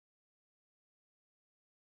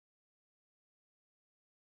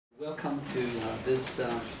Welcome to this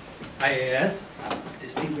IAS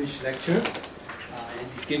distinguished lecture. And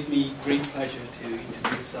it gives me great pleasure to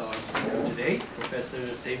introduce our speaker today, Professor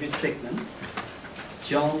David Siegmund,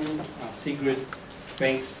 John Sigrid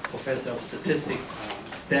Banks Professor of Statistics,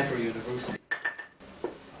 Stanford University.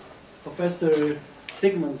 Professor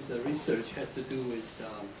Siegmund's research has to do with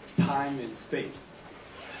time and space.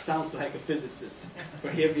 Sounds like a physicist,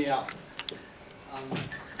 but hear me out.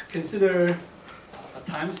 Consider a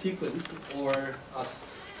time sequence or a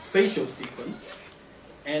spatial sequence,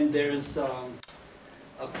 and there's a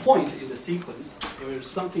point in the sequence where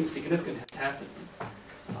something significant has happened.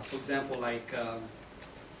 For example, like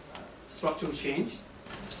structural change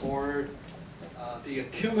or the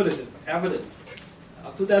accumulative evidence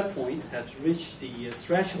up to that point has reached the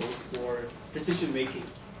threshold for decision making.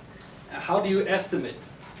 How do you estimate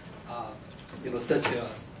such a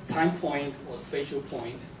time point or spatial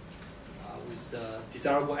point with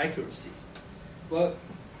desirable accuracy? Well,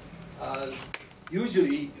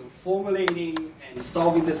 usually formulating and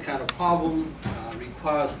solving this kind of problem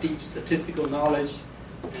requires deep statistical knowledge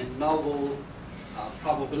and novel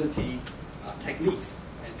probability techniques.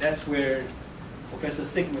 And that's where Professor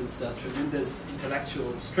Siegmund's tremendous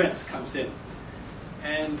intellectual strength comes in.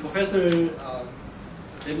 And Professor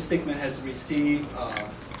David Siegmund has received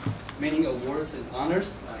many awards and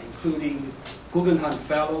honors, including Guggenheim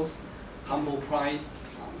Fellows, Humboldt Prize,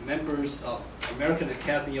 members of American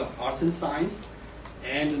Academy of Arts and Science,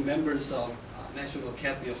 and members of National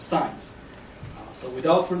Academy of Science. So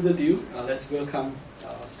without further ado, let's welcome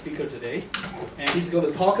our speaker today. And he's going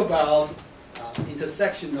to talk about the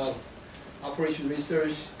intersection of operation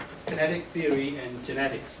research, kinetic theory, and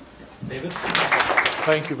genetics. David?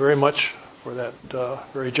 Thank you very much for that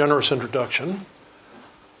very generous introduction.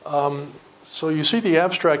 So you see the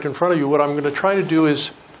abstract in front of you. What I'm going to try to do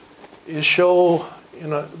is show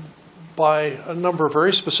by a number of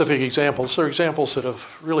very specific examples. They're examples that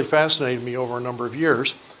have really fascinated me over a number of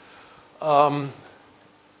years.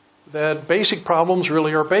 That basic problems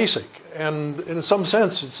really are basic. And in some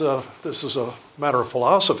sense, this is a matter of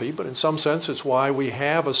philosophy, but in some sense it's why we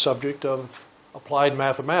have a subject of applied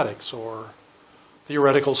mathematics or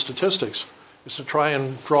theoretical statistics, is to try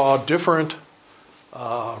and draw different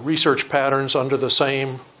research patterns into the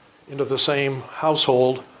same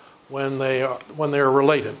household when they're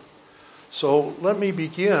related. So let me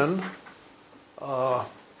begin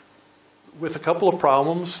with a couple of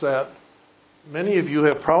problems that many of you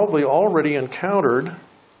have probably already encountered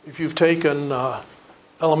if you've taken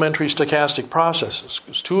elementary stochastic processes,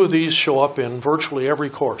 because two of these show up in virtually every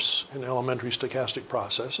course in elementary stochastic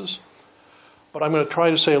processes. But I'm going to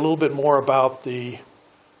try to say a little bit more about the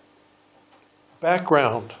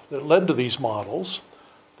background that led to these models.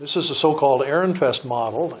 This is a so-called Ehrenfest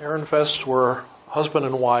model. Ehrenfests were husband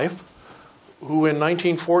and wife who in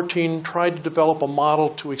 1914 tried to develop a model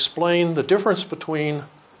to explain the difference between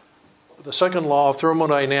the second law of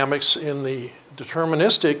thermodynamics in the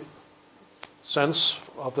deterministic sense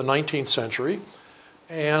of the 19th century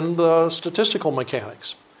and statistical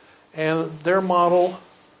mechanics. And their model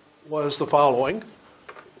was the following.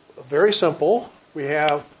 Very simple. We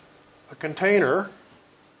have a container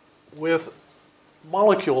with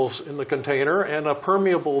molecules in the container and a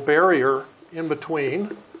permeable barrier in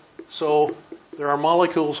between. So there are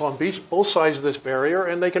molecules on both sides of this barrier,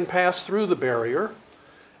 and they can pass through the barrier.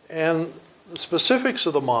 And the specifics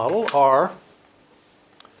of the model are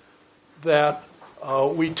that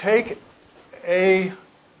we take a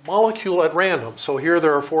molecule at random. So here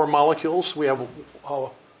there are 4 molecules. We have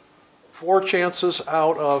 4 chances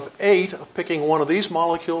out of 8 of picking one of these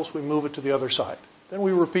molecules. We move it to the other side. Then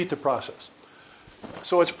we repeat the process.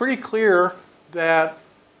 So it's pretty clear that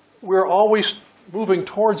we're always moving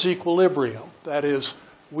towards equilibrium. That is,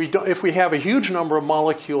 if we have a huge number of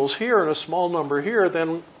molecules here and a small number here,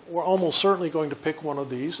 then we're almost certainly going to pick one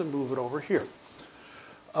of these and move it over here.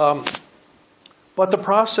 But the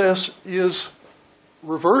process is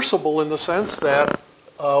reversible in the sense that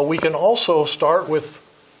we can also start with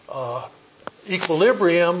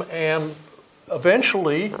equilibrium and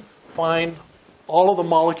eventually find all of the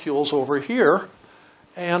molecules over here.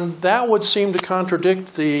 And that would seem to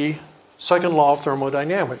contradict the second law of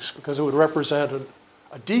thermodynamics, because it would represent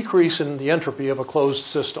a decrease in the entropy of a closed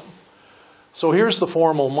system. So here's the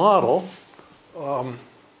formal model.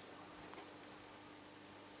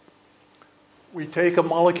 We take a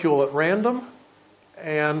molecule at random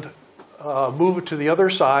and move it to the other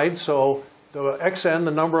side. So the xn,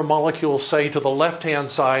 the number of molecules, say, to the left-hand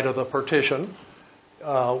side of the partition,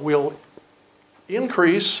 will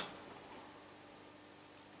increase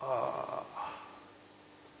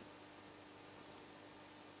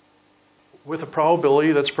with a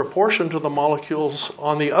probability that's proportional to the molecules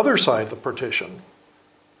on the other side of the partition.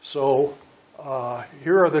 So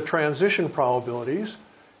here are the transition probabilities.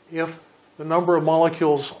 If the number of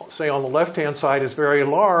molecules, say on the left-hand side, is very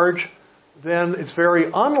large, then it's very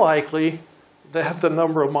unlikely that the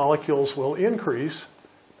number of molecules will increase,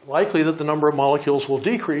 likely that the number of molecules will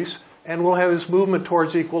decrease, and we'll have this movement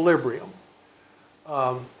towards equilibrium.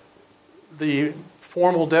 The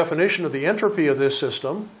formal definition of the entropy of this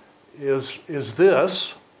system is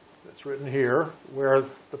this. It's written here, where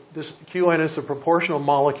this Qn is the proportion of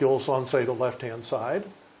molecules on, say, the left-hand side.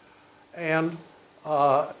 And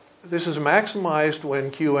this is maximized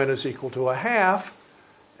when Qn is equal to 1/2.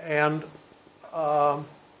 And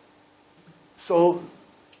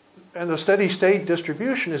and the steady state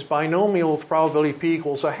distribution is binomial with probability p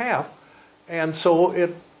equals 1/2. And so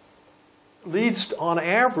it leads on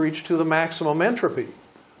average to the maximum entropy.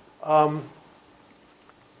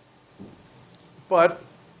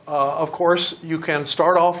 Of course, you can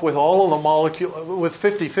start off with all of the molecules with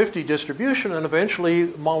 50-50 distribution, and eventually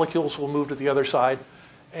molecules will move to the other side.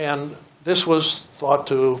 And this was thought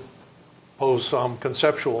to pose some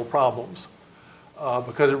conceptual problems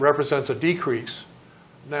because it represents a decrease.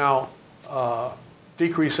 Now,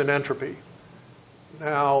 decrease in entropy.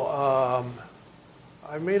 Now,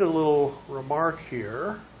 I made a little remark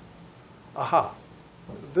here. Aha.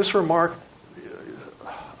 This remark,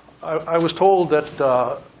 I was told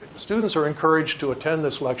that students are encouraged to attend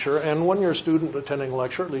this lecture, and when you're a student attending a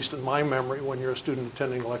lecture, at least in my memory, when you're a student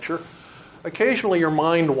attending a lecture, occasionally your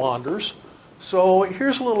mind wanders. So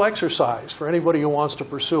here's a little exercise for anybody who wants to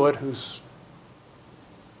pursue it, who's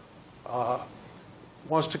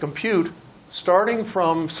wants to compute, starting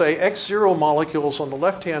from, say, x0 molecules on the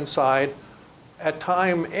left-hand side, at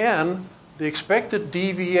time n, the expected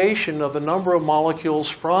deviation of the number of molecules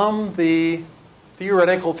from the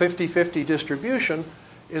theoretical 50-50 distribution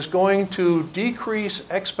is going to decrease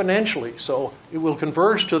exponentially. So it will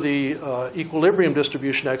converge to the equilibrium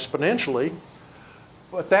distribution exponentially.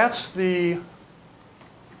 But that's the,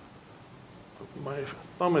 my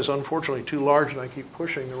thumb is unfortunately too large and I keep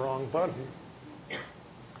pushing the wrong button.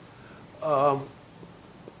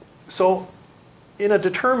 So in a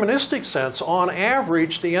deterministic sense, on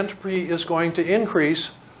average, the entropy is going to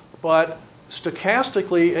increase, but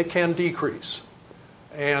stochastically it can decrease.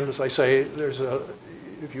 And as I say,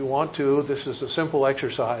 if you want to, this is a simple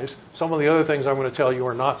exercise. Some of the other things I'm going to tell you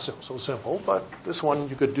are not so simple, but this one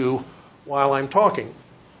you could do while I'm talking.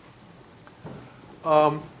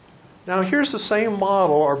 Now here's the same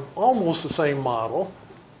model, or almost the same model,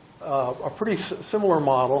 a pretty similar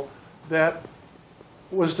model that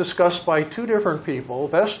was discussed by two different people,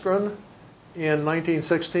 Vestgren in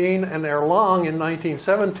 1916 and Erlang in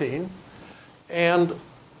 1917. And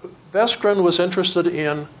Vestgren was interested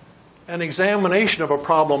in an examination of a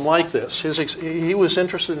problem like this. He was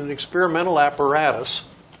interested in an experimental apparatus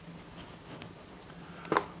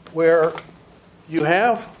where you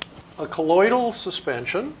have a colloidal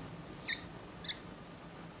suspension.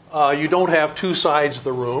 You don't have two sides of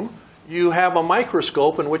the room. You have a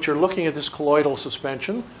microscope in which you're looking at this colloidal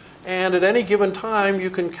suspension, and at any given time you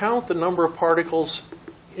can count the number of particles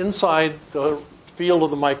inside the field of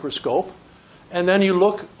the microscope, and then you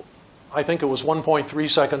look, I think it was 1.3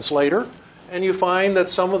 seconds later, and you find that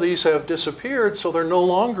some of these have disappeared, so they're no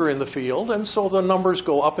longer in the field, and so the numbers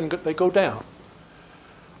go up and they go down.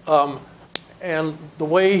 And the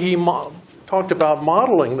way he talked about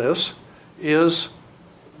modeling this is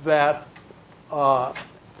that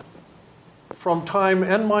from time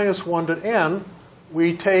n-1 to n,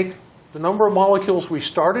 we take the number of molecules we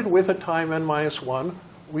started with at time n-1,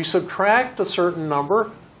 we subtract a certain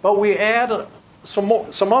number, but we add some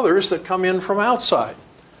others that come in from outside.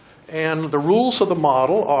 And the rules of the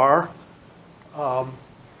model are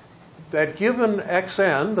that given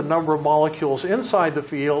xn, the number of molecules inside the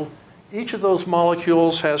field, each of those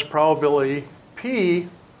molecules has probability p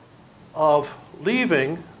of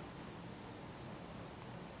leaving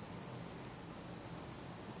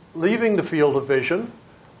the field of vision,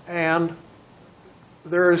 and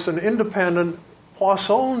there is an independent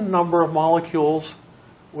Poisson number of molecules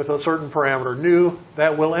with a certain parameter nu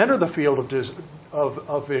that will enter the field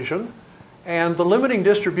of vision, and the limiting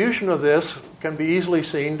distribution of this can be easily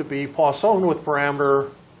seen to be Poisson with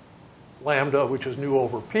parameter lambda, which is nu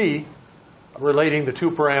over p, relating the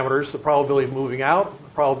two parameters, the probability of moving out, the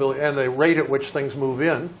probability, and the rate at which things move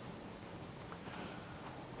in.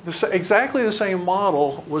 Exactly the same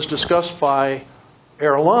model was discussed by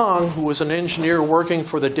Erlang, who was an engineer working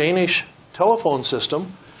for the Danish telephone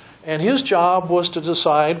system, and his job was to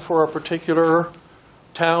decide for a particular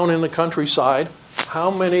town in the countryside how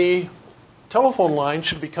many telephone lines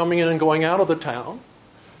should be coming in and going out of the town.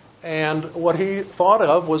 And what he thought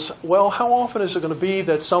of was, well, how often is it going to be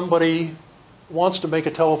that somebody wants to make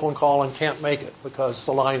a telephone call and can't make it because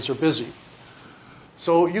the lines are busy?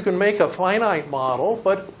 So you can make a finite model,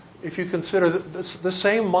 but if you consider the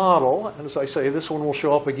same model, and as I say, this one will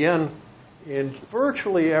show up again in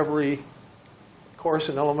virtually every course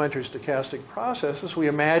in elementary stochastic processes, we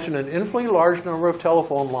imagine an infinitely large number of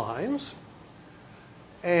telephone lines.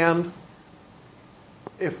 And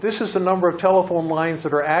if this is the number of telephone lines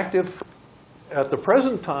that are active at the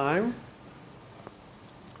present time,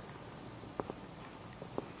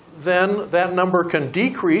 then that number can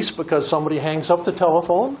decrease because somebody hangs up the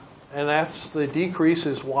telephone, and the decrease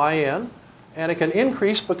is yn. And it can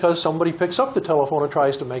increase because somebody picks up the telephone and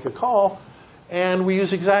tries to make a call, and we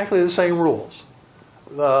use exactly the same rules.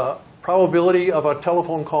 The probability of a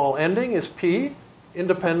telephone call ending is p,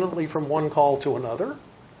 independently from one call to another.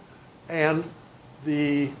 And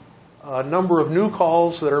the number of new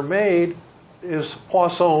calls that are made is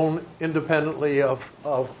Poisson, independently of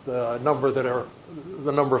the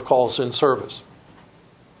number of calls in service.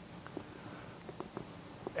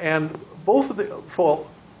 And both of the, well,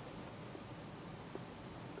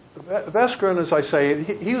 Vestgren, as I say,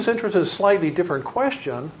 he was interested in a slightly different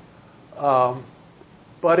question,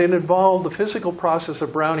 but it involved the physical process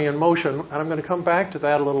of Brownian motion, and I'm going to come back to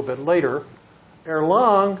that a little bit later.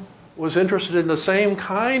 Erlang was interested in the same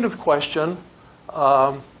kind of question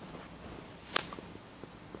that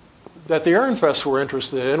the Ehrenfests were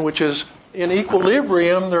interested in, which is in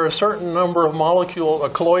equilibrium, there are a certain number of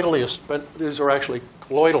molecules, these are actually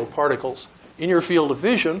colloidal particles, in your field of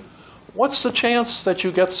vision. What's the chance that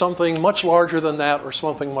you get something much larger than that or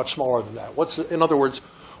something much smaller than that? In other words,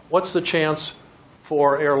 what's the chance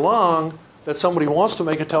for Erlang that somebody wants to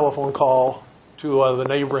make a telephone call to the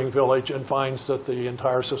neighboring village and finds that the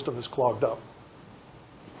entire system is clogged up?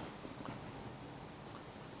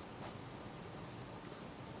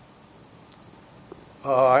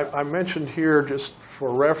 I mentioned here, just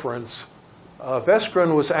for reference,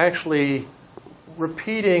 Vestgren was actually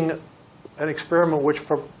repeating an experiment which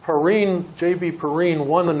J.B. Perrine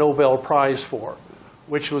won the Nobel Prize for,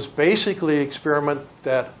 which was basically an experiment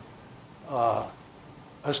that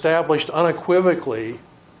established unequivocally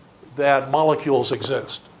that molecules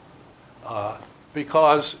exist.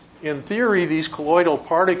 Because in theory, these colloidal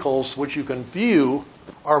particles, which you can view,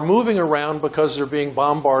 are moving around because they're being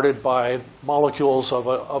bombarded by molecules of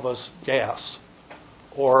a gas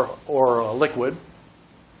or a liquid.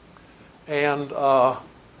 And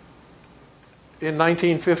in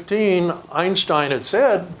 1915, Einstein had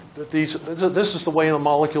said that this is the way the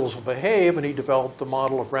molecules will behave, and he developed the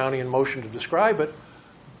model of Brownian motion to describe it.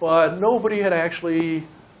 But nobody had actually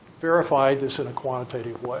verified this in a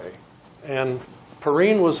quantitative way. And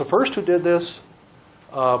Perrine was the first who did this,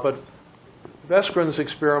 but Vestgren's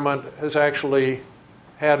experiment has actually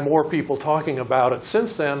had more people talking about it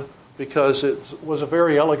since then because it was a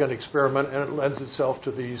very elegant experiment and it lends itself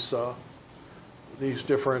to these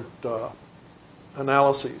different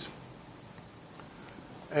analyses.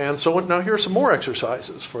 And so now here's some more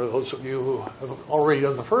exercises for those of you who have already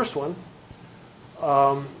done the first one.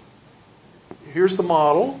 Here's the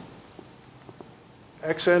model.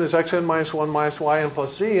 Xn is xn minus 1 minus yn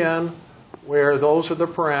plus zn, where those are the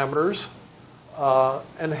parameters.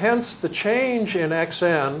 And hence, the change in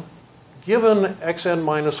xn, given xn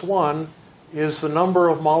minus 1, is the number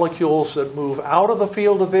of molecules that move out of the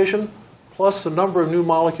field of vision plus the number of new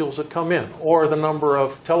molecules that come in, or the number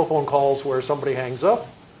of telephone calls where somebody hangs up,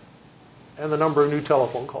 and the number of new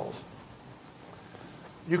telephone calls.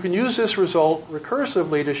 You can use this result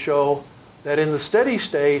recursively to show that in the steady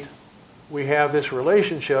state, we have this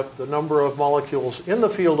relationship. The number of molecules in the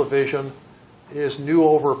field of vision is nu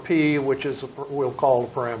over p, which is we'll call the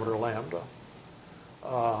parameter lambda.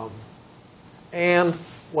 And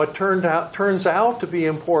what turns out to be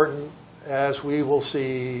important, as we will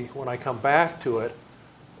see when I come back to it,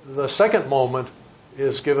 the second moment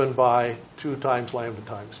is given by 2 times lambda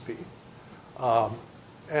times p.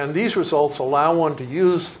 And these results allow one to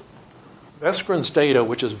use Vestgren's data,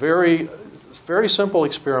 which is very simple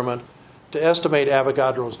experiment, to estimate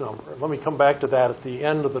Avogadro's number. Let me come back to that at the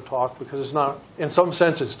end of the talk because it's not, in some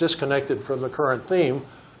sense, it's disconnected from the current theme,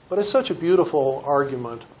 but it's such a beautiful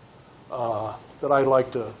argument that I'd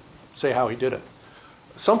like to say how he did it.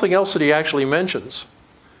 Something else that he actually mentions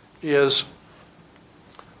is,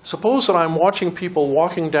 suppose that I'm watching people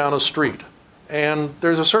walking down a street, and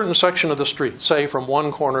there's a certain section of the street, say from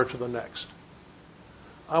one corner to the next.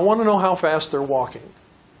 I want to know how fast they're walking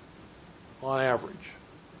on average.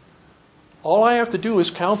 All I have to do is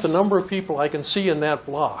count the number of people I can see in that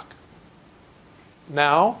block.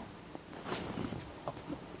 now,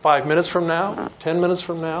 5 minutes from now, 10 minutes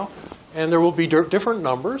from now, and there will be different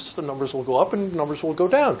numbers. The numbers will go up and numbers will go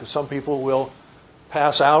down because some people will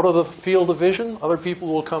pass out of the field of vision, other people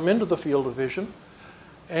will come into the field of vision.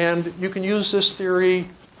 And you can use this theory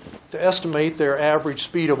to estimate their average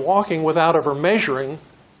speed of walking without ever measuring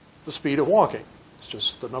the speed of walking. It's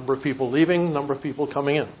just the number of people leaving, number of people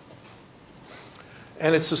coming in.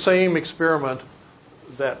 And it's the same experiment,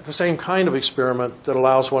 the same kind of experiment that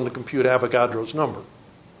allows one to compute Avogadro's number.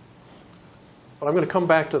 But I'm going to come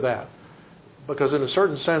back to that, because in a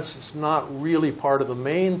certain sense, it's not really part of the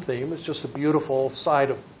main theme. It's just a beautiful side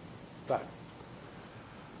of that.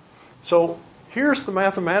 So here's the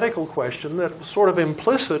mathematical question that was sort of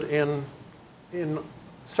implicit in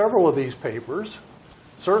several of these papers,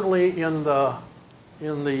 certainly in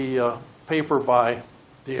the paper by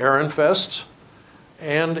the Ehrenfests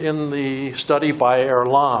and in the study by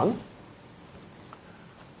Erlang.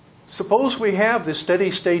 Suppose we have this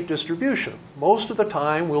steady state distribution. Most of the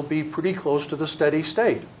time we'll be pretty close to the steady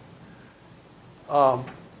state.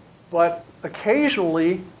 But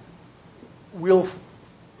occasionally we'll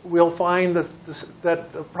find that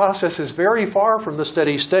the process is very far from the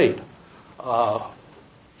steady state,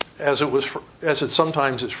 as it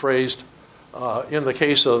sometimes is phrased in the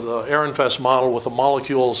case of the Ehrenfest model with the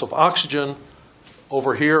molecules of oxygen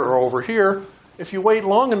over here or over here. If you wait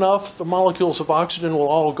long enough, the molecules of oxygen will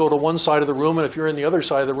all go to one side of the room, and if you're in the other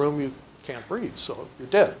side of the room, you can't breathe, so you're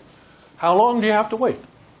dead. How long do you have to wait?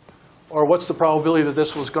 Or what's the probability that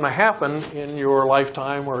this was going to happen in your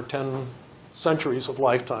lifetime or 10 centuries of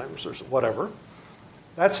lifetimes or whatever?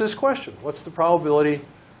 That's this question. What's the probability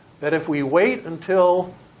that if we wait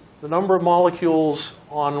until the number of molecules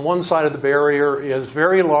on one side of the barrier is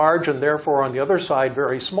very large and therefore on the other side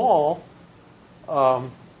very small,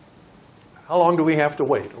 how long do we have to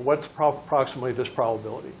wait? Or what's approximately this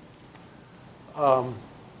probability?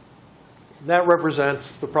 That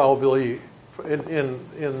represents the probability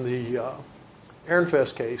in the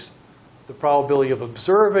Ehrenfest case, the probability of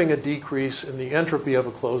observing a decrease in the entropy of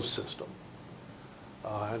a closed system.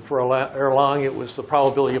 And for Erlang, it was the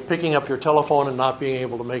probability of picking up your telephone and not being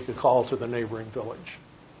able to make a call to the neighboring village.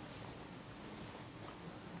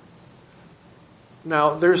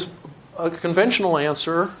 Now, there's a conventional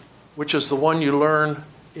answer, which is the one you learn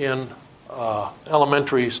in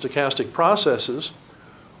elementary stochastic processes,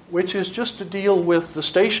 which is just to deal with the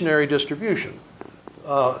stationary distribution.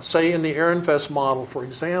 Say in the Ehrenfest model, for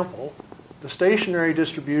example, the stationary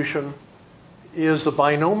distribution is the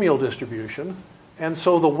binomial distribution. And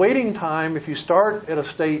so the waiting time, if you start at a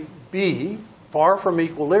state B, far from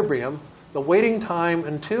equilibrium, the waiting time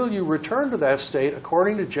until you return to that state,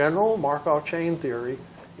 according to general Markov chain theory,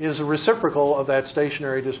 is a reciprocal of that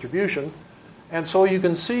stationary distribution. And so you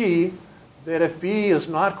can see that if B is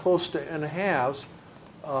not close to n halves,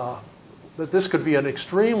 that this could be an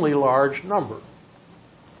extremely large number.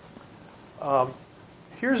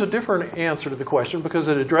 Here's a different answer to the question, because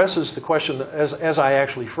it addresses the question as I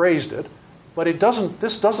actually phrased it. But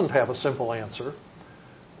this doesn't have a simple answer.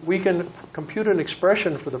 We can compute an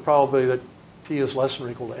expression for the probability that t is less than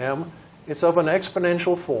or equal to m. It's of an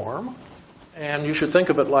exponential form. And you should think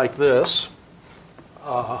of it like this.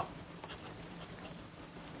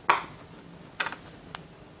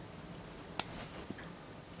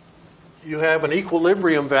 You have an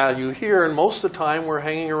equilibrium value here, and most of the time we're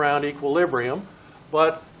hanging around equilibrium.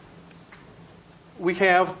 But we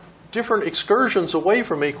have different excursions away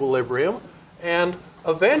from equilibrium, and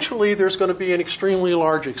eventually there's going to be an extremely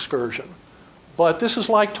large excursion. But this is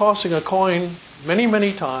like tossing a coin many,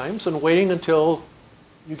 many times and waiting until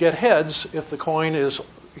you get heads if the coin is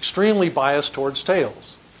extremely biased towards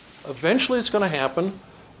tails. Eventually it's going to happen,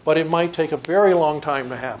 but it might take a very long time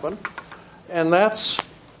to happen. And that's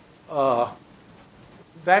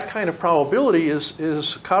that kind of probability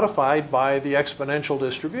is codified by the exponential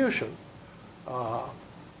distribution,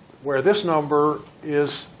 where this number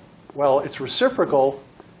is, well, its reciprocal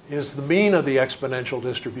is the mean of the exponential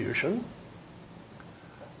distribution.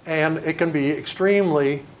 And it can be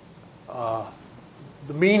extremely,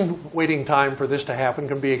 the mean waiting time for this to happen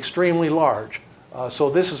can be extremely large. So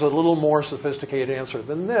this is a little more sophisticated answer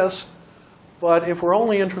than this. But if we're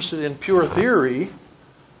only interested in pure theory,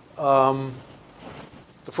 the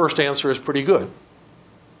first answer is pretty good.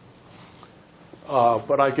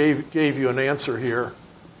 But I gave you an answer here.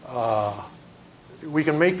 We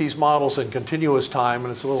can make these models in continuous time,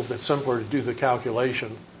 and it's a little bit simpler to do the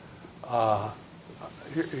calculation.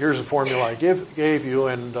 Here's a formula I gave you,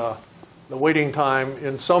 and the waiting time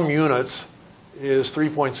in some units is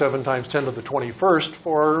 3.7 times 10 to the 21st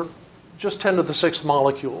for just 10 to the 6th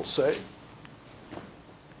molecules, say.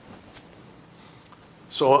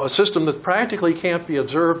 So a system that practically can't be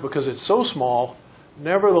observed because it's so small,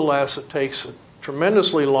 nevertheless, it takes a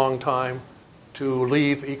tremendously long time to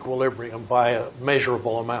leave equilibrium by a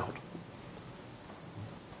measurable amount.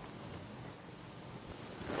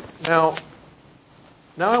 Now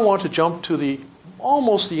I want to jump to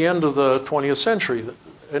almost the end of the 20th century.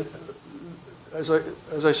 And as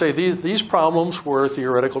I say, these problems were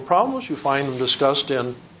theoretical problems. You find them discussed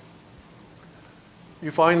in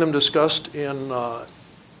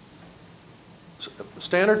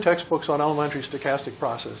standard textbooks on elementary stochastic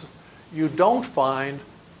processes. You don't find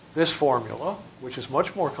this formula, which is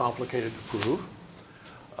much more complicated to prove.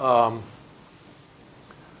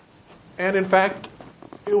 And in fact,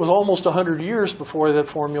 it was almost 100 years before that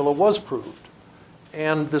formula was proved.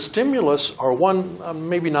 And the stimulus, or one,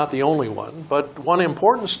 maybe not the only one, but one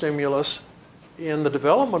important stimulus in the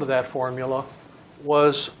development of that formula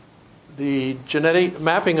was the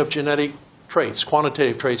mapping of genetic traits,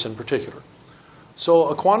 quantitative traits in particular. So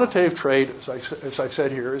a quantitative trait, as I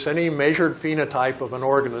said here, is any measured phenotype of an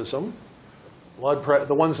organism.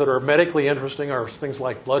 The ones that are medically interesting are things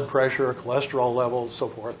like blood pressure, cholesterol levels, so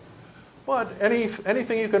forth. But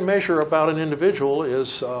anything you can measure about an individual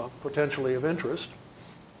is potentially of interest.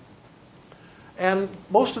 And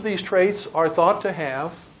most of these traits are thought to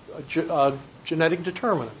have genetic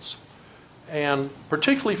determinants. And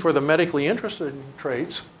particularly for the medically interested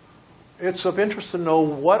traits, it's of interest to know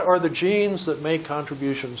what are the genes that make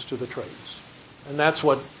contributions to the traits. And that's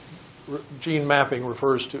what gene mapping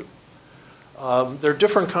refers to. There are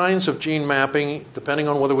different kinds of gene mapping depending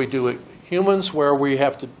on whether we do it humans, where we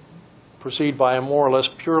have to proceed by a more or less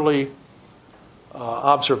purely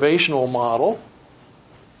observational model,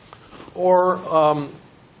 or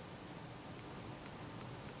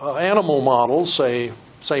animal models, say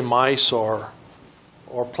mice or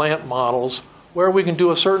plant models, where we can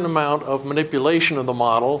do a certain amount of manipulation of the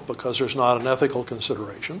model because there's not an ethical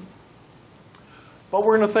consideration. But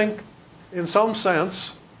we're going to think, in some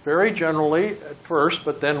sense, very generally at first,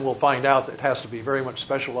 but then we'll find out that it has to be very much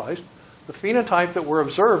specialized. The phenotype that we're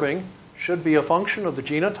observing should be a function of the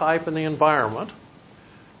genotype and the environment.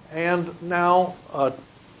 And now,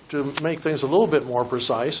 to make things a little bit more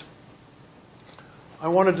precise, I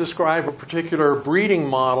want to describe a particular breeding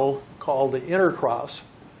model called the intercross.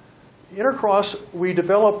 Intercross, we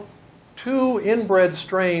develop two inbred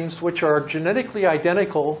strains which are genetically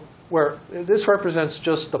identical, where this represents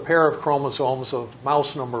just the pair of chromosomes of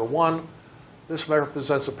mouse number 1. This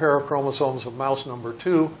represents a pair of chromosomes of mouse number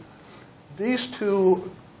 2. These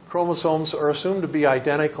two chromosomes are assumed to be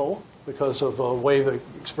identical because of the way the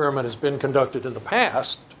experiment has been conducted in the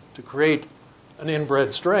past to create an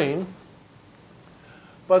inbred strain.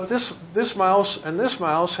 But this mouse and this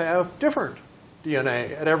mouse have different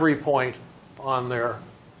DNA at every point on their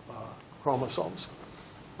chromosomes,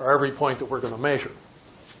 or every point that we're going to measure.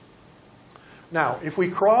 Now, if we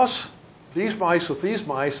cross these mice with these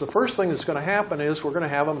mice, the first thing that's going to happen is we're going to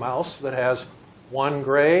have a mouse that has one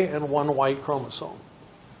gray and one white chromosome.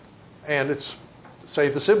 And it's, say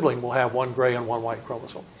the sibling will have one gray and one white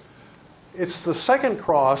chromosome. It's the second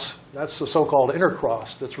cross, that's the so-called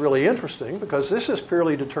intercross, that's really interesting because this is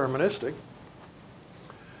purely deterministic.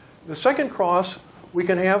 The second cross, we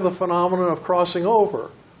can have the phenomenon of crossing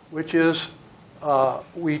over, which is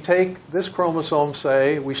we take this chromosome,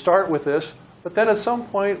 say, we start with this, but then at some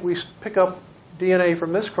point we pick up DNA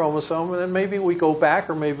from this chromosome, and then maybe we go back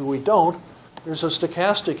or maybe we don't. There's a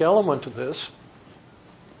stochastic element to this.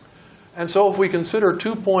 And so if we consider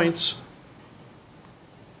 2 points,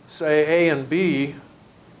 say A and B,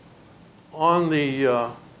 on the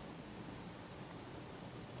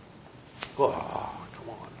come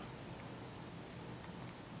on.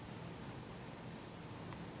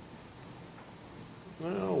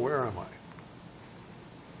 Well, where am I?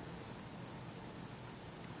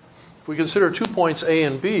 If we consider 2 points A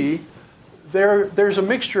and B, there's a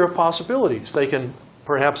mixture of possibilities. They can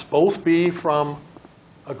perhaps both be from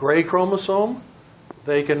a gray chromosome.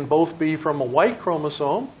 They can both be from a white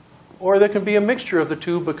chromosome, or they can be a mixture of the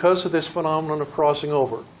two because of this phenomenon of crossing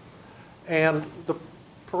over. And the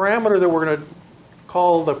parameter that we're going to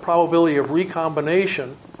call the probability of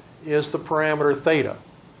recombination is the parameter theta.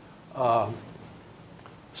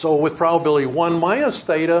 So with probability 1 minus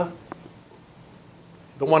theta,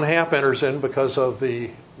 the 1/2 enters in because of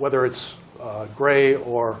whether it's gray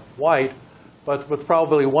or white. But with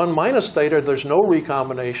probability 1 minus theta, there's no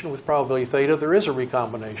recombination. With probability theta, there is a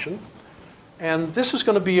recombination. And this is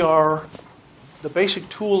going to be the basic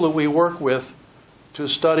tool that we work with to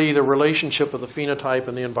study the relationship of the phenotype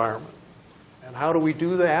and the environment. And how do we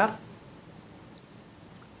do that?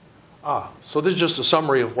 So this is just a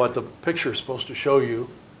summary of what the picture is supposed to show you.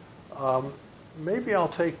 Maybe I'll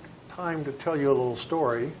take time to tell you a little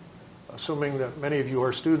story, assuming that many of you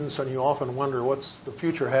are students and you often wonder what's the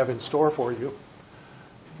future have in store for you.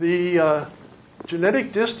 The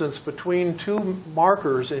genetic distance between two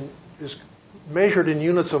markers is measured in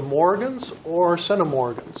units of Morgans or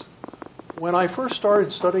centimorgans. When I first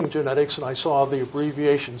started studying genetics and I saw the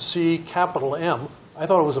abbreviation C_M, I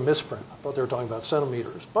thought it was a misprint. I thought they were talking about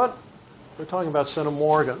centimeters, but they're talking about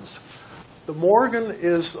centimorgans. The morgan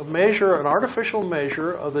is a measure, an artificial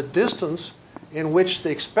measure of the distance in which the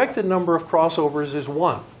expected number of crossovers is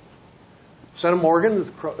 1. Centimorgan,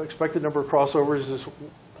 the expected number of crossovers is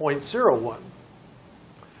 0.01.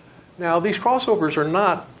 Now, these crossovers are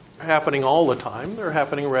not happening all the time. They're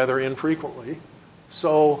happening rather infrequently.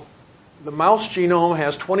 So the mouse genome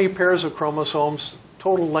has 20 pairs of chromosomes,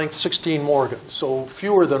 total length 16 morgans, so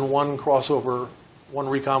fewer than one crossover, one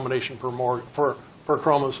recombination per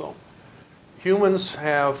chromosome. Humans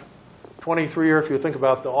have 23, or if you think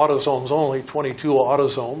about the autosomes only, 22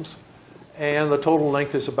 autosomes, and the total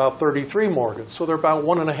length is about 33 morgans. So they're about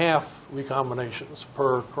 1.5 recombinations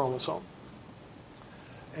per chromosome.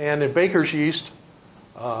 And in Baker's yeast,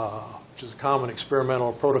 which is a common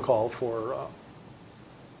experimental protocol for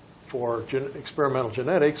experimental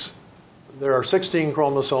genetics, there are 16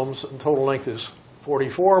 chromosomes, and total length is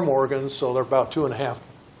 44 morgans, so they're about 2.5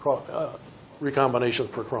 recombinations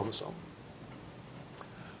per chromosome.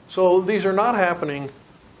 So these are not happening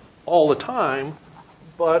all the time,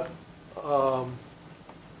 but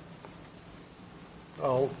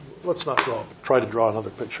let's not try to draw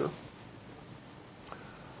another picture.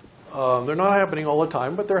 They're not happening all the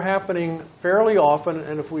time, but they're happening fairly often,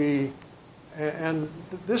 and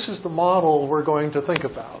this is the model we're going to think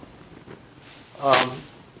about.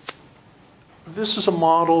 This is a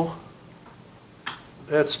model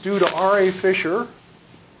that's due to R.A. Fisher.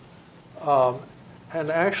 And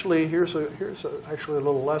actually, here's actually a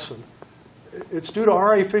little lesson. It's due to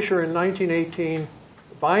R.A. Fisher in 1918,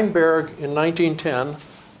 Weinberg in 1910.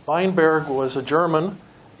 Weinberg was a German.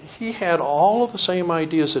 He had all of the same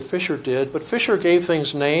ideas that Fisher did, but Fisher gave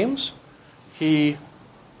things names. He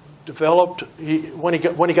developed, when he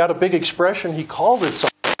got a big expression, he called it something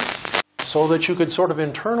so that you could sort of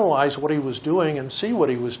internalize what he was doing and see what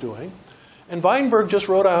he was doing. And Weinberg just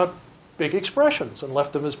wrote out big expressions and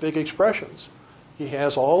left them as big expressions. He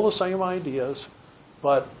has all the same ideas,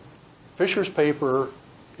 but Fisher's paper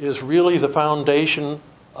is really the foundation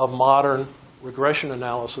of modern regression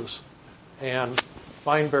analysis, and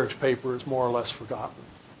Weinberg's paper is more or less forgotten,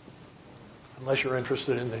 unless you're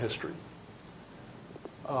interested in the history.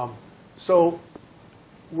 So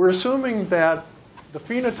we're assuming that the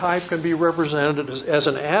phenotype can be represented as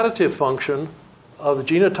an additive function of the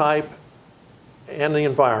genotype and the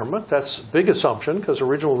environment. That's a big assumption, because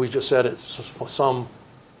originally we just said it's some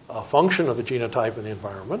function of the genotype and the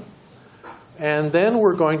environment. And then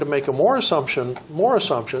we're going to make more assumptions.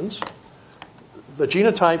 The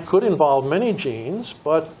genotype could involve many genes,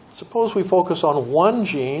 but suppose we focus on one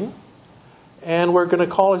gene, and we're going to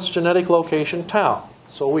call its genetic location tau.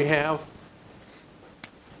 So we have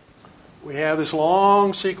this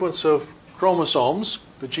long sequence of chromosomes,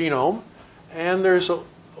 the genome, and there's a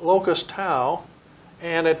locus tau.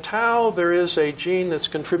 And at tau, there is a gene that's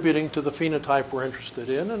contributing to the phenotype we're interested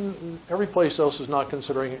in, and every place else is not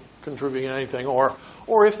contributing anything. Or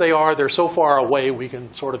if they are, they're so far away we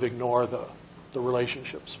can sort of ignore the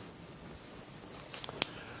relationships.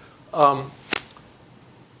 And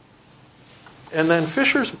then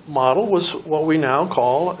Fisher's model was what we now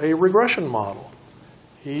call a regression model.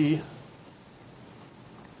 He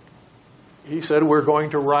said we're going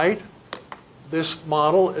to write this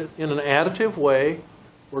model in an additive way.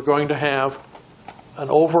 We're going to have an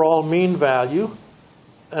overall mean value,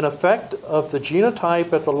 an effect of the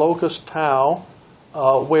genotype at the locus tau,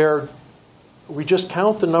 where we just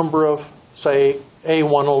count the number of, say,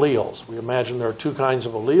 A1 alleles. We imagine there are two kinds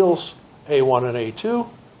of alleles, A1 and A2.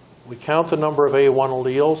 We count the number of A1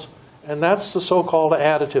 alleles, and that's the so-called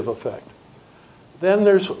additive effect. Then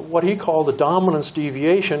there's what he called the dominance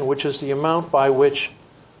deviation, which is the amount by which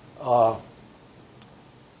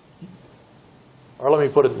or let me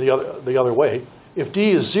put it the other way. If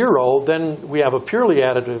D is 0, then we have a purely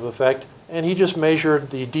additive effect, and he just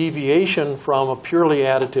measured the deviation from a purely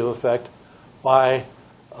additive effect by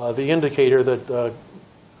the indicator that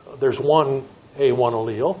there's one A1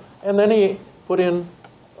 allele, and then he put in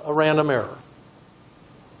a random error.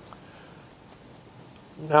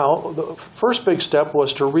 Now, the first big step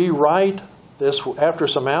was to rewrite this after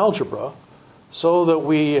some algebra so that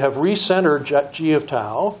we have recentered G of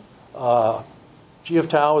tau, G of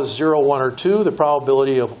tau is 0, 1, or 2. The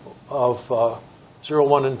probability of 0,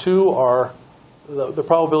 1, and 2 are the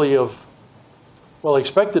probability of, well, the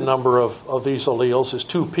expected number of these alleles is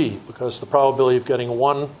 2p, because the probability of getting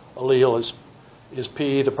one allele is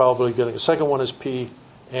p, the probability of getting a second one is p,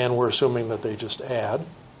 and we're assuming that they just add.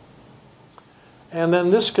 And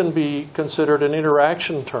then this can be considered an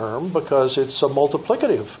interaction term because it's a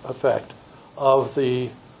multiplicative effect of the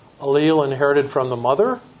allele inherited from the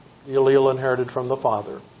mother, the allele inherited from the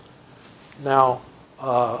father. Now,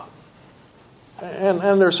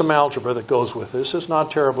 and there's some algebra that goes with this. It's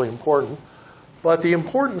not terribly important. But the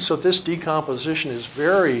importance of this decomposition is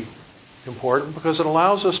very important because it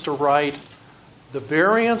allows us to write the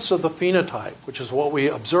variance of the phenotype, which is what we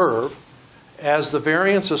observe, as the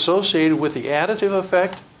variance associated with the additive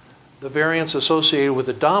effect, the variance associated with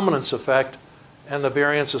the dominance effect, and the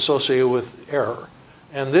variance associated with error.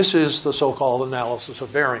 And this is the so-called analysis of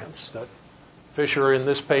variance that Fisher, in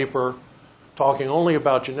this paper, talking only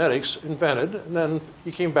about genetics, invented. And then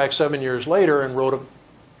he came back 7 years later and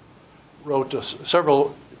wrote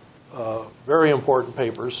several very important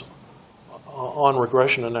papers on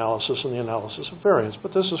regression analysis and the analysis of variance.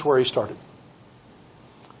 But this is where he started.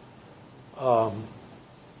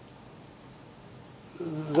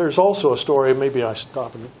 There's also a story, maybe I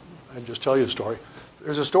stop and just tell you the story.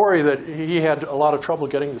 There's a story that he had a lot of trouble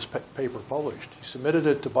getting this paper published. He submitted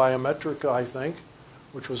it to Biometrica, I think,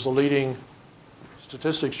 which was the leading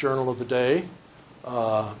statistics journal of the day.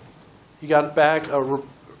 He got back a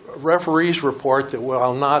referee's report that,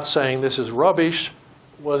 while not saying this is rubbish,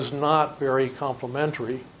 was not very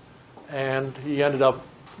complimentary. And he ended up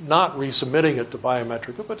not resubmitting it to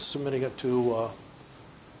Biometrica, but submitting it to,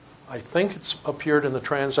 I think it's appeared in the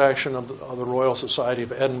transaction of the Royal Society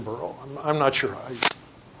of Edinburgh. I'm not sure.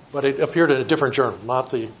 But it appeared in a different journal,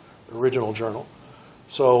 not the original journal.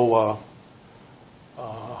 So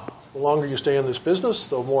the longer you stay in this business,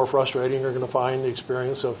 the more frustrating you're going to find the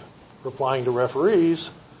experience of replying to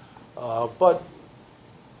referees. But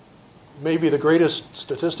maybe the greatest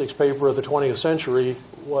statistics paper of the 20th century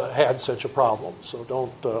had such a problem. So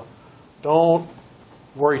don't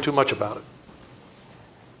worry too much about it.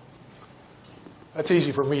 That's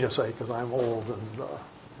easy for me to say because I'm old and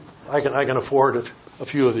I can afford a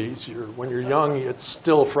few of these. When you're young, it's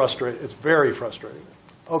still frustrating. It's very frustrating.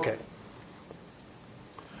 Okay.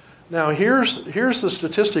 Now here's the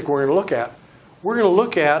statistic we're going to look at. We're going to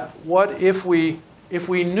look at what if we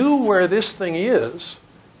knew where this thing is,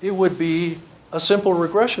 it would be a simple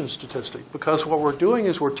regression statistic, because what we're doing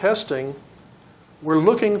is we're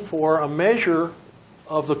looking for a measure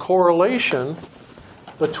of the correlation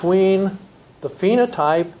between the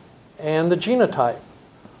phenotype and the genotype.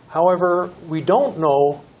 However, we don't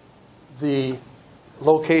know the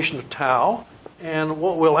location of tau, and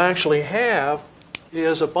what we'll actually have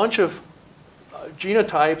is a bunch of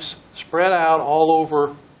genotypes spread out all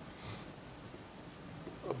over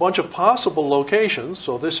a bunch of possible locations.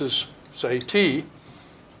 So this is, say, T.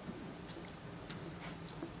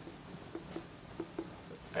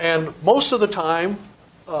 And most of the time,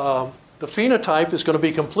 the phenotype is going to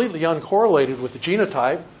be completely uncorrelated with the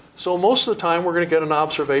genotype. So most of the time, we're going to get an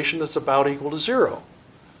observation that's about equal to 0.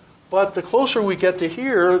 But the closer we get to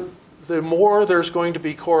here, the more there's going to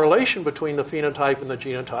be correlation between the phenotype and the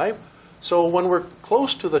genotype. So when we're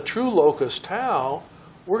close to the true locus tau,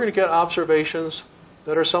 we're going to get observations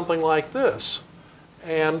that are something like this.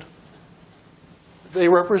 And they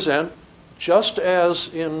represent, just as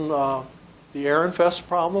in the Ehrenfest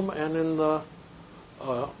problem and in the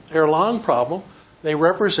Erlang problem, they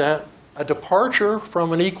represent a departure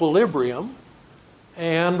from an equilibrium.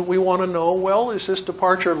 And we want to know, well, is this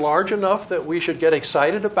departure large enough that we should get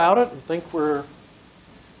excited about it and think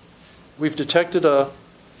we've detected a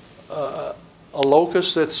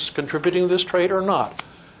locus that's contributing to this trait or not?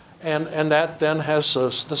 And that then has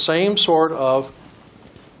the same sort of,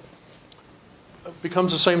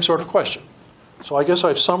 becomes the same sort of question. So I guess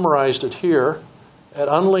I've summarized it here. At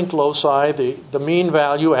unlinked loci, the mean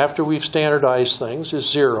value after we've standardized things is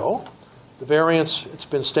 0. The variance, it's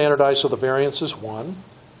been standardized, so the variance is 1.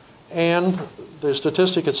 And the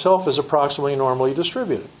statistic itself is approximately normally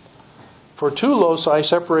distributed. For 2 loci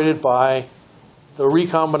separated by the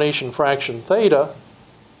recombination fraction theta,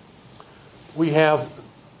 we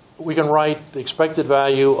can write the expected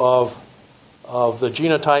value of the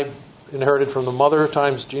genotype inherited from the mother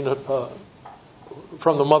times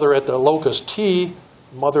from the mother at the locus T,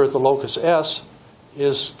 mother at the locus S,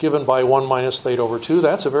 is given by 1 minus theta over 2.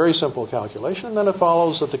 That's a very simple calculation. And then it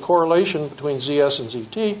follows that the correlation between ZS and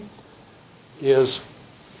ZT is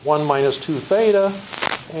 1 minus 2 theta.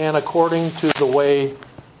 And according to the way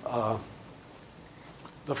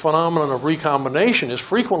the phenomenon of recombination is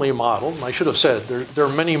frequently modeled. And I should have said there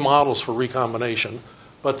are many models for recombination,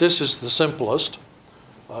 but this is the simplest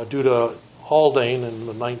due to Haldane in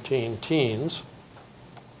the 19-teens.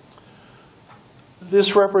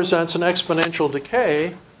 This represents an exponential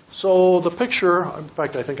decay. So the picture, in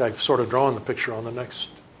fact, I think I've sort of drawn the picture on the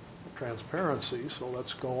next transparency, so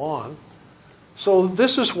let's go on. So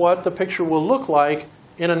this is what the picture will look like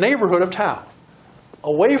in a neighborhood of tau.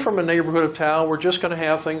 Away from a neighborhood of tau, we're just going to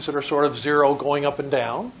have things that are sort of zero going up and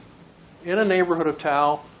down. In a neighborhood of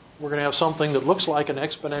tau, we're going to have something that looks like an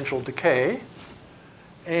exponential decay.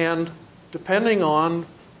 And depending on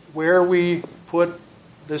where we put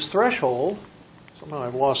this threshold, somehow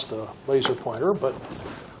I've lost the laser pointer, but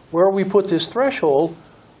where we put this threshold,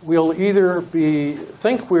 we'll either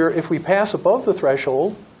if we pass above the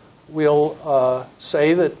threshold, we'll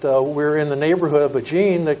say that we're in the neighborhood of a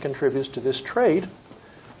gene that contributes to this trait.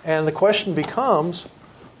 And the question becomes,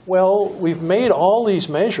 well, we've made all these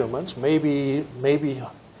measurements, maybe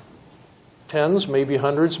tens, maybe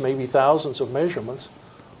hundreds, maybe thousands of measurements.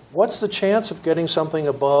 What's the chance of getting something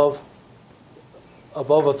above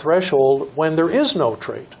a threshold when there is no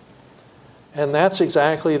trait? And that's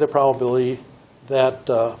exactly the probability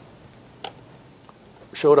that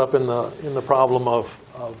showed up in the problem of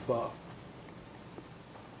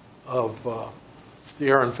the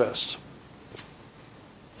Ehrenfests.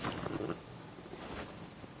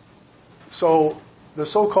 So the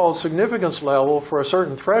so-called significance level for a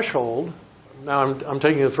certain threshold, now I'm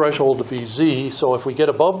taking the threshold to be z, so if we get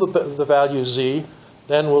above the value z,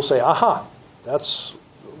 then we'll say, aha,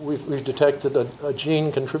 we've detected a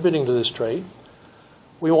gene contributing to this trait.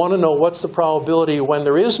 We want to know what's the probability when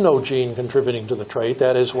there is no gene contributing to the trait,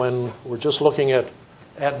 that is when we're just looking at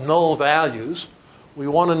null values. We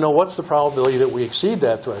want to know what's the probability that we exceed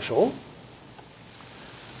that threshold,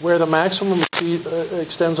 where the maximum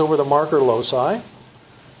extends over the marker loci.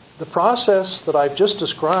 The process that I've just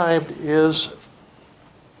described is,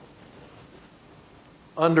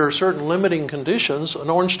 under certain limiting conditions,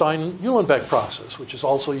 an Ornstein-Uhlenbeck process, which is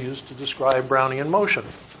also used to describe Brownian motion,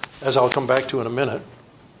 as I'll come back to in a minute.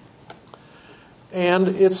 And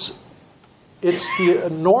it's the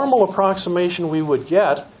normal approximation we would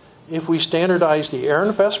get if we standardize the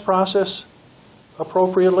Ehrenfest process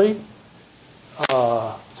appropriately.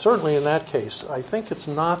 Certainly in that case. I think it's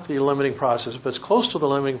not the limiting process, but it's close to the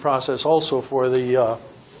limiting process also for the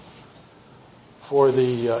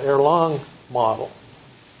Erlang model.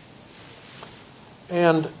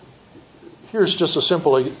 And here's just a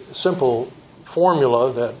simple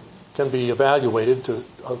formula that can be evaluated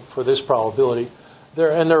for this probability.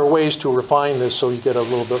 There are ways to refine this so you get a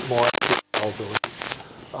little bit more probability.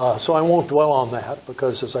 So I won't dwell on that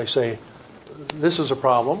because, as I say, this is a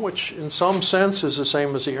problem which in some sense is the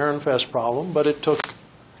same as the Ehrenfest problem, but it took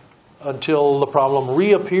until the problem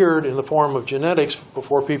reappeared in the form of genetics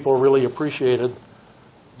before people really appreciated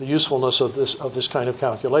the usefulness of this kind of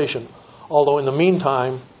calculation. Although in the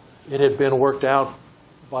meantime, it had been worked out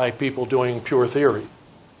by people doing pure theory.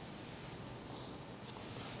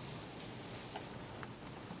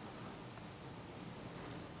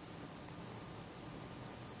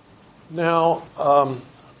 Now,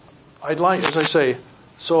 I'd like, as I say,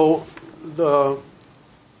 so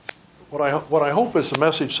what I hope is the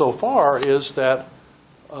message so far is that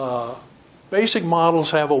basic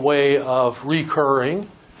models have a way of recurring,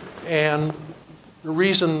 and the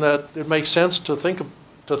reason that it makes sense to think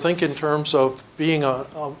in terms of being an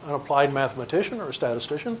applied mathematician or a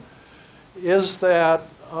statistician is that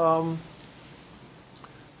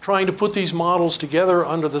trying to put these models together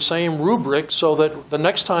under the same rubric so that the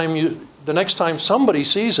next time somebody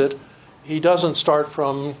sees it, he doesn't start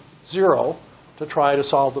from zero to try to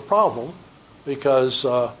solve the problem, because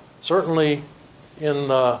certainly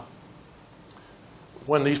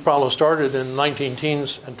when these problems started in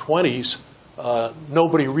 19-teens and 20s,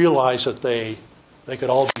 nobody realized that they could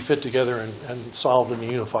all be fit together and solved in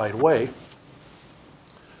a unified way.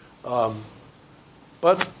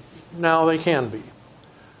 But now they can be.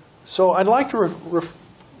 So I'd like to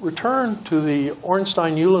return to the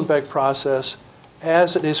Ornstein-Uhlenbeck process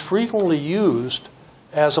as it is frequently used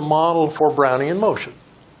as a model for Brownian motion.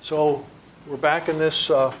 So we're back in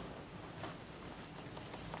this.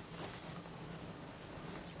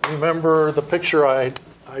 Remember the picture I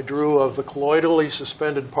drew of the colloidally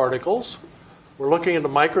suspended particles. We're looking at the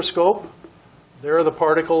microscope. There are the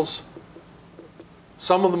particles.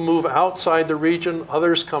 Some of them move outside the region.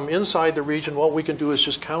 Others come inside the region. What we can do is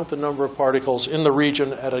just count the number of particles in the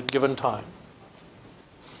region at a given time.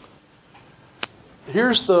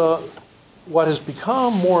 Here's what has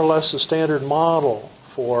become more or less the standard model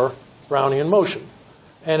for Brownian motion.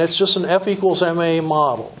 And it's just an F equals ma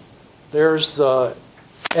model. There's the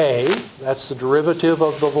A, that's the derivative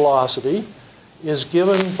of the velocity, is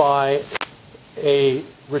given by a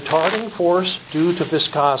retarding force due to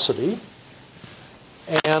viscosity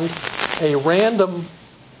and a random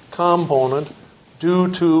component due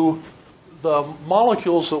to the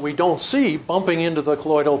molecules that we don't see bumping into the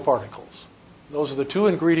colloidal particles. Those are the two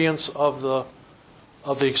ingredients of the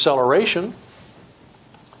acceleration.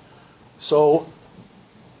 So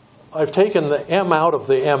I've taken the m out of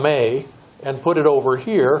the ma and put it over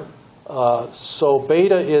here. So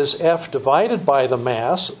beta is F divided by the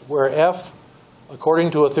mass, where F,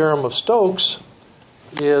 according to a theorem of Stokes,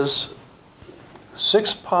 is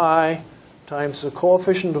 6 pi times the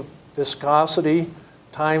coefficient of viscosity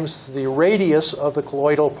times the radius of the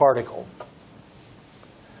colloidal particle.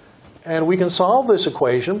 And we can solve this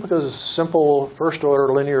equation because it's a simple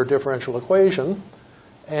first-order linear differential equation,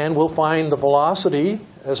 and we'll find the velocity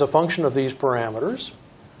as a function of these parameters.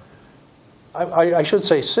 I should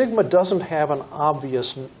say sigma doesn't have an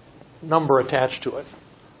obvious number attached to it.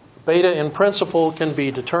 Beta, in principle, can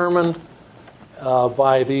be determined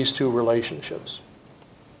by these two relationships,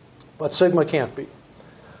 but sigma can't be.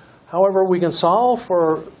 However, we can solve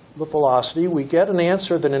for the velocity. We get an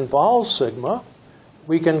answer that involves sigma.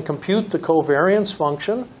 We can compute the covariance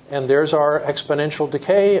function, and there's our exponential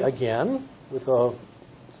decay again, with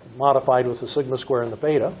modified with the sigma square and the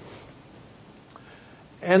beta.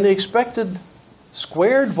 And the expected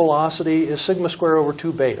squared velocity is sigma squared over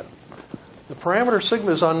 2 beta. The parameter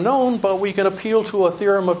sigma is unknown, but we can appeal to a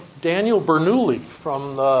theorem of Daniel Bernoulli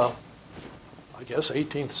from the, I guess,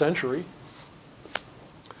 18th century.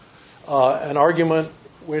 An argument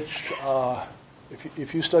which,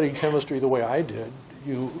 if you studied chemistry the way I did,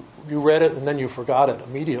 you read it and then you forgot it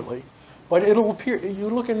immediately. But it'll appear, you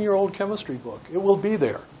look in your old chemistry book, it will be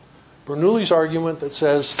there. Bernoulli's argument that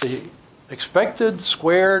says the expected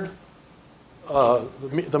squared,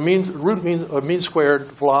 the mean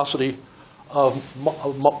squared velocity of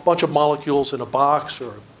a bunch of molecules in a box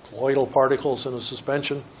or colloidal particles in a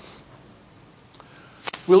suspension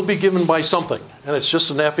will be given by something. And it's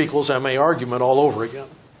just an F equals ma argument all over again.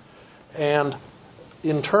 And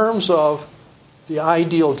in terms of the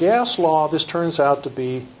ideal gas law, this turns out to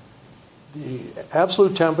be the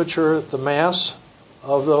absolute temperature, the mass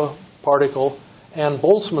of the particle, and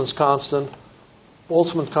Boltzmann's constant.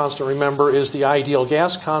 Boltzmann's constant, remember, is the ideal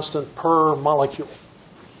gas constant per molecule.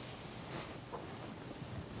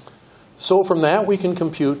 So from that, we can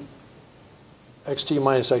compute xt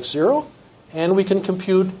minus x0, and we can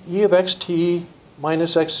compute e of xt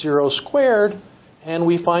minus x0 squared, and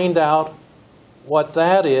we find out what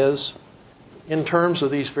that is in terms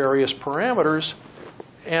of these various parameters.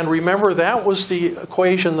 And remember, that was the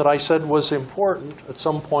equation that I said was important at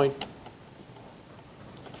some point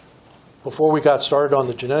before we got started on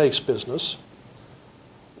the genetics business.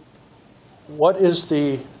 What is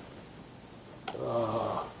the,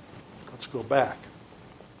 let's go back.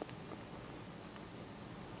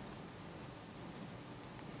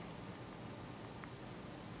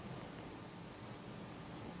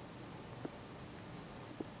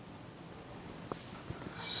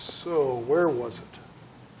 So where was it?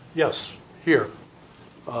 Yes, here.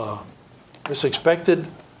 This expected,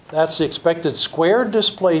 that's the expected squared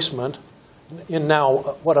displacement in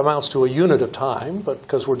now what amounts to a unit of time, but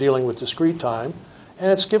because we're dealing with discrete time,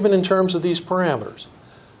 and it's given in terms of these parameters.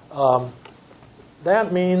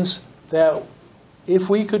 That means that if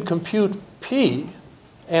we could compute P,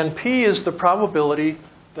 and P is the probability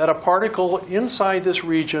that a particle inside this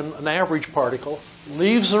region, an average particle,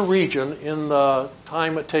 leaves a region in the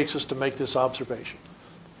time it takes us to make this observation.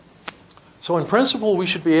 So in principle, we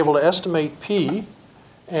should be able to estimate P,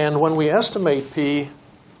 and when we estimate P,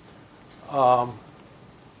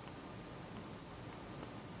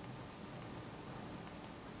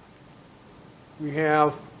 we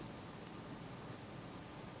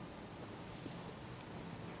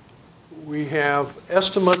have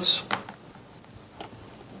estimates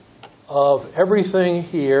of everything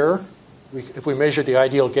here. If we measure the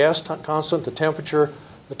ideal gas constant, the temperature,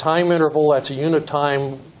 the time interval, that's a unit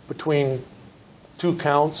time between two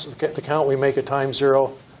counts, the count we make at time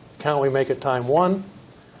 0, the count we make at time 1,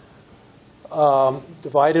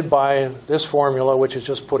 divided by this formula, which is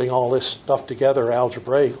just putting all this stuff together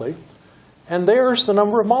algebraically. And there's the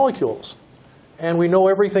number of molecules. And we know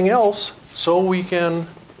everything else, so we can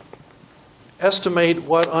estimate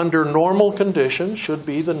what under normal conditions should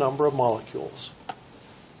be the number of molecules.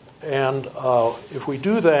 And if we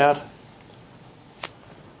do that,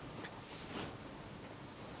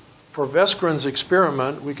 for Vesgren's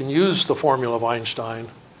experiment, we can use the formula of Einstein,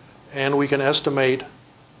 and we can estimate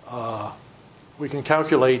we can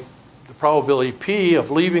calculate the probability P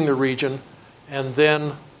of leaving the region and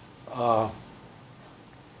then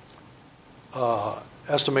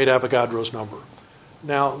estimate Avogadro's number.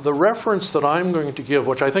 Now, the reference that I'm going to give,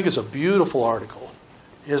 which I think is a beautiful article,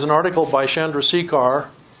 is an article by Chandrasekhar,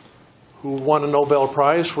 who won a Nobel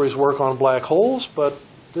Prize for his work on black holes, but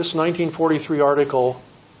this 1943 article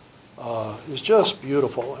is just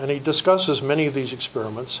beautiful, and he discusses many of these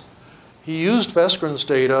experiments. He used Vestgren's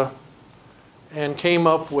data and came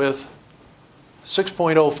up with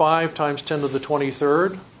 6.05 times 10 to the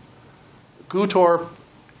 23rd. Guttorp,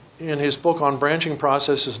 in his book on branching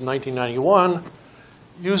processes in 1991,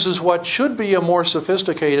 uses what should be a more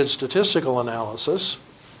sophisticated statistical analysis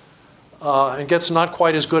and gets not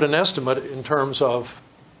quite as good an estimate in terms of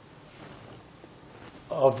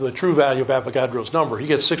the true value of Avogadro's number. He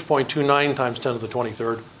gets 6.29 times 10 to the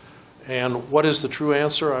 23rd. And what is the true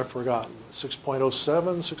answer? I've forgotten.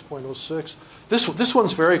 6.07, 6.06. This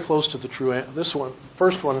one's very close to the true answer. This one,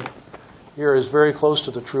 first one here, is very close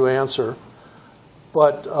to the true answer.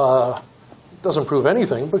 But it doesn't prove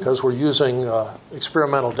anything because we're using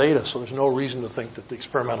experimental data, so there's no reason to think that the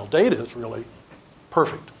experimental data is really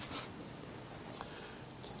perfect.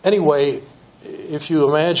 Anyway, if you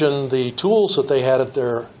imagine the tools that they had at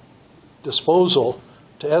their disposal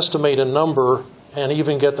to estimate a number and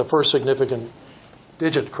even get the first significant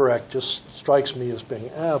digit correct, just strikes me as being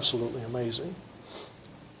absolutely amazing.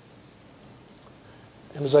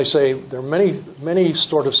 And as I say, there are many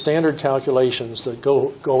sort of standard calculations that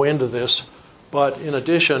go into this, but in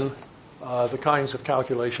addition, the kinds of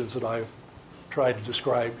calculations that I've tried to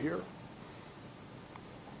describe here.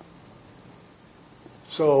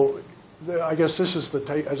 So I guess this is,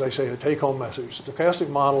 as I say, the take-home message. Stochastic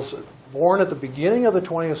models born at the beginning of the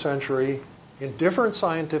 20th century in different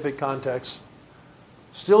scientific contexts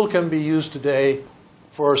still can be used today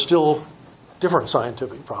for still different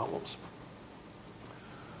scientific problems.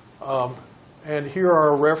 And here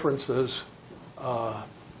are references. The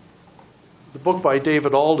book by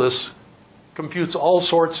David Aldous computes all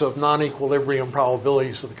sorts of non-equilibrium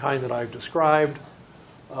probabilities of the kind that I've described.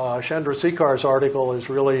 Chandrasekhar's article is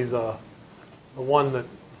really the one that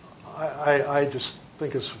I just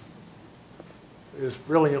think is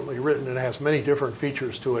brilliantly written and has many different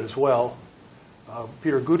features to it as well.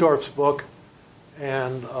 Peter Guttorp's book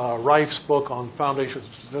and Reif's book on Foundations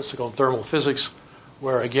of Statistical and Thermal Physics,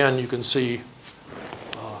 where again you can see,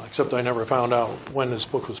 except I never found out when this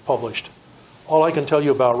book was published. All I can tell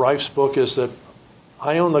you about Reif's book is that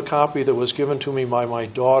I own the copy that was given to me by my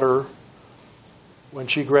daughter when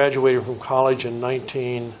she graduated from college in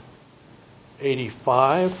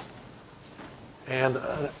 1985, and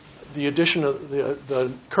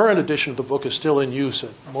the current edition of the book is still in use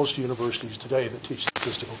at most universities today that teach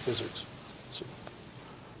statistical physics. It's a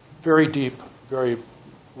very deep, very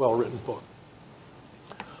well-written book.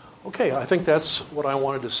 Okay, I think that's what I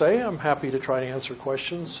wanted to say. I'm happy to try to answer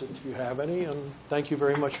questions if you have any, and thank you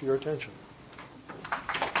very much for your attention.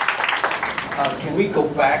 Can we go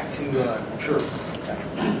back to Sure.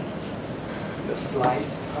 the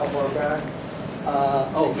slides? How far back?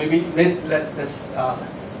 Maybe let's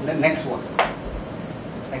the next one.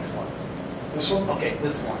 Next one. This one? Okay,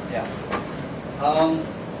 this one. Yeah.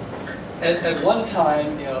 At one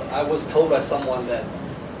time, I was told by someone that,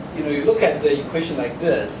 you look at the equation like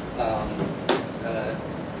this,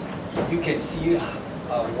 you can see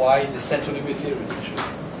why the central limit theory is true.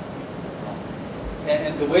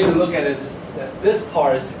 And the way to look at it is that this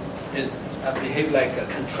part is behave like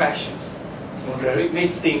contractions. Okay.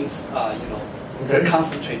 Make things, Okay.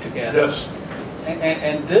 concentrate together. Yes.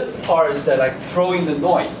 And this part is like throwing the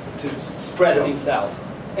noise to spread things out.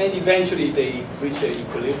 And eventually they reach an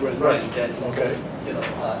equilibrium, Right. and then, Okay.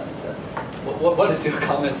 so what is your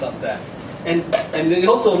comments on that? And then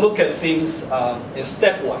also look at things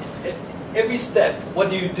stepwise. Every step, what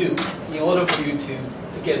do you do in order for you to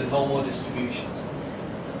get a normal distributions?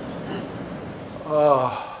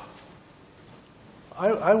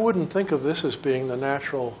 I wouldn't think of this as being the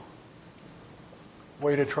natural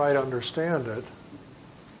way to try to understand it,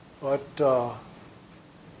 but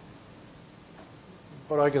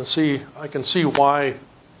I can see why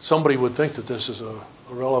somebody would think that this is a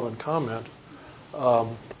relevant comment.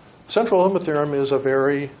 Central limit theorem is a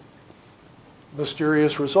very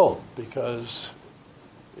mysterious result because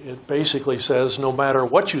it basically says no matter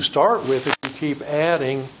what you start with, if you keep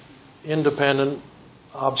adding independent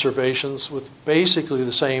observations with basically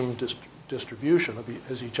the same distribution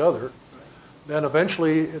as each other, then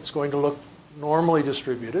eventually it's going to look normally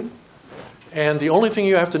distributed. And the only thing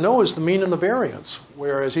you have to know is the mean and the variance,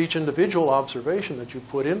 whereas each individual observation that you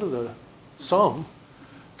put into the sum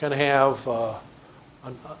can have a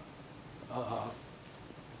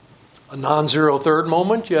non-zero third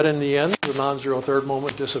moment, yet in the end, the non-zero third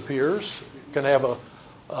moment disappears. You can have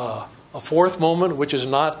a fourth moment, which is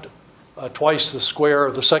not twice the square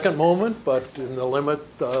of the second moment, but in the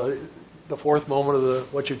limit, the fourth moment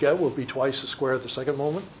of what you get will be twice the square of the second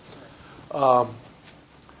moment.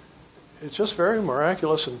 It's just very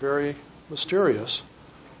miraculous and very mysterious.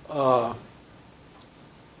 I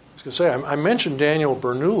was going to say, I mentioned Daniel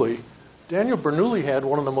Bernoulli. Daniel Bernoulli had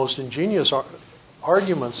one of the most ingenious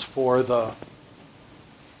arguments for the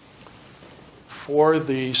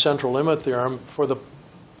central limit theorem for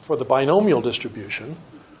the binomial distribution,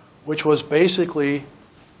 which was basically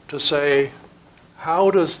to say,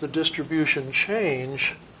 how does the distribution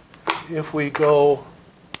change if we go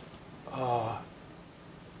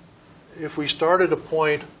if we start at a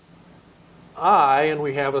point I and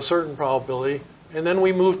we have a certain probability, and then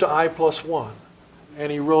we move to I plus 1.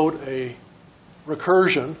 And he wrote a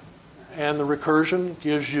recursion, and the recursion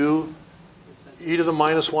gives you e to the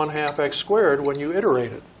minus 1/2 x squared when you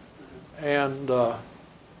iterate it. And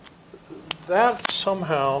that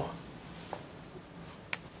somehow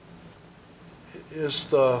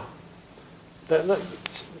is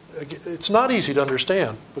it's not easy to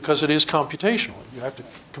understand because it is computational. You have to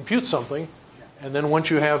compute something, and then once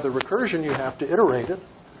you have the recursion, you have to iterate it,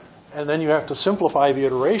 and then you have to simplify the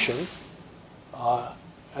iteration,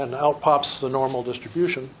 and out pops the normal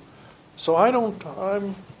distribution. So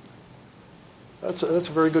that's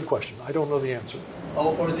a very good question. I don't know the answer.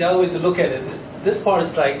 Or the other way to look at it, this part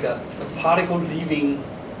is like a particle leaving,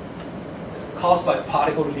 caused by a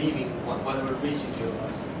particle leaving whatever region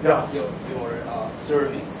you're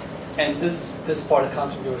observing. And this part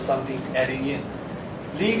comes from something adding in.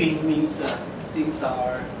 Leaving means things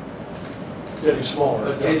are getting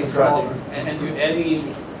smaller. And you're adding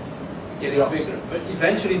in, getting bigger. But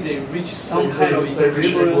eventually they reach some They kind of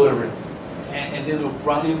equilibrium. And then the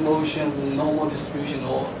Brownian motion, normal distribution,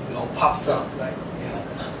 all pops up, right?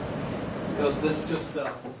 This just.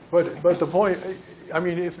 But the point, I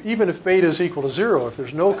mean, even if beta is equal to 0, if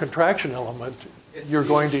there's no contraction element,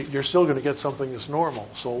 you're still going to get something that's normal.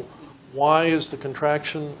 So why is the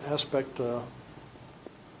contraction aspect a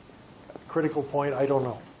critical point? I don't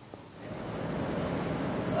know.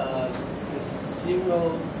 There's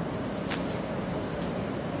 0.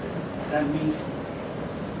 That means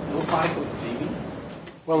no particles leaving.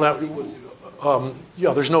 Well,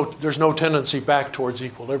 there's no tendency back towards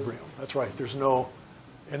equilibrium. That's right. There's no.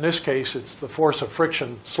 In this case, it's the force of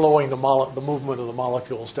friction slowing the movement of the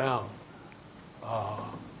molecules down.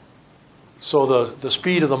 So the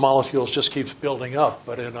speed of the molecules just keeps building up,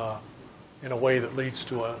 but in a way that leads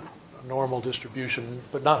to a normal distribution,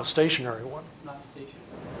 but not a stationary one. Not stationary.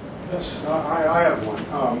 Yes. I have one.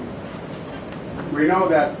 We know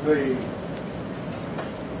that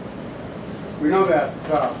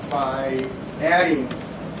by adding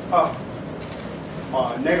up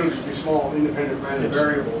negligibly small independent random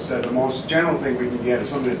variables, that the most general thing we can get is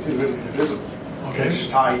something that's infinitely divisible, which is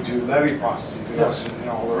tied to Levy processes and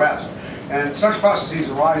all the rest. And such processes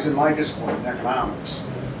arise in my discipline, economics.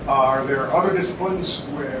 Are there other disciplines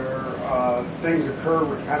where things occur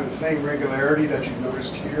with kind of the same regularity that you've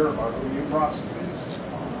noticed here about OU processes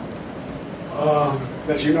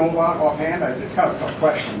that you know about offhand? It's kind of a tough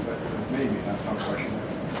question, but maybe not a tough question.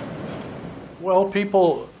 Well,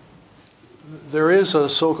 there is a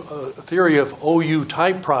theory of OU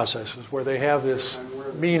type processes where they have this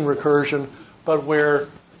mean recursion, but where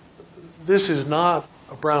this is not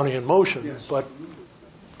a Brownian motion, but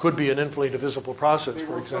could be an infinitely divisible process,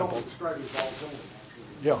 for example.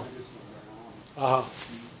 Yeah.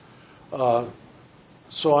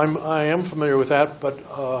 So I am familiar with that, but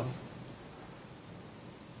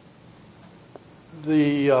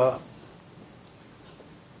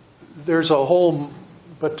there's a whole,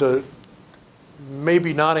 but to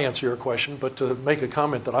maybe not answer your question, but to make a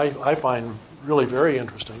comment that I find really very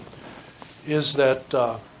interesting, is that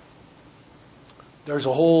there's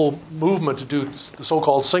a whole movement to do the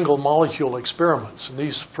so-called single molecule experiments. And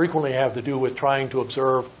these frequently have to do with trying to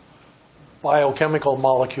observe biochemical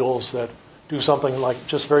molecules that do something like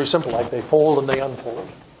just very simple, like they fold and they unfold.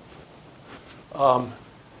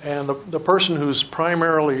 And the person who's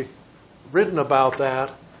primarily written about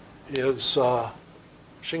that is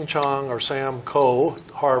Xing Chang or Sam Coe,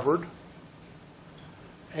 Harvard.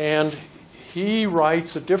 And he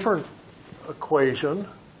writes a different equation.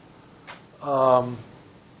 I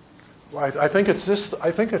think it's this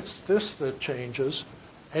that changes,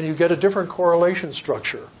 and you get a different correlation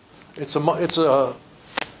structure. It's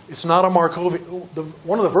It's not a Markovian.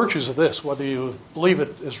 One of the virtues of this, whether you believe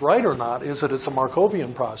it is right or not, is that it's a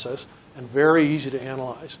Markovian process and very easy to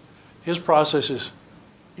analyze. His process is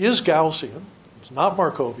Gaussian. It's not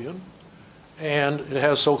Markovian, and it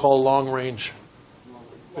has so-called long-range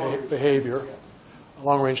behavior,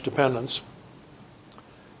 long-range dependence.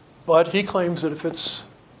 But he claims that if it's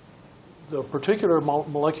the particular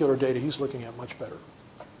molecular data he's looking at, much better.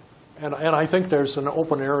 And I think there's an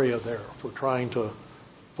open area there for trying to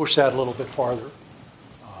push that a little bit farther.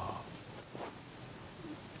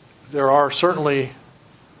 There are certainly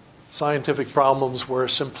scientific problems where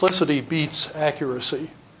simplicity beats accuracy,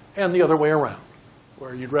 and the other way around,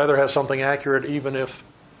 where you'd rather have something accurate even if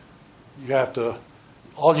you have to,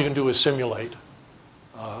 all you can do is simulate.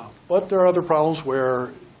 But there are other problems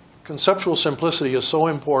where conceptual simplicity is so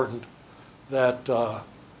important that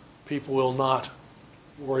people will not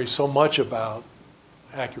worry so much about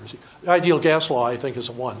accuracy. The ideal gas law, I think, is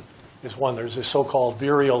one. There's this so-called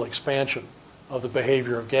virial expansion of the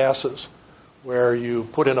behavior of gases, where you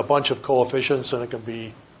put in a bunch of coefficients, and it can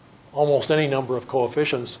be almost any number of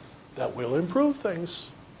coefficients that will improve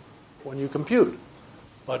things when you compute.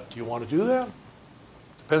 But do you want to do that?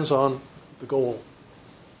 Depends on the goal.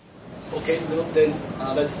 Okay, well, then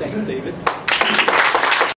let's thank David.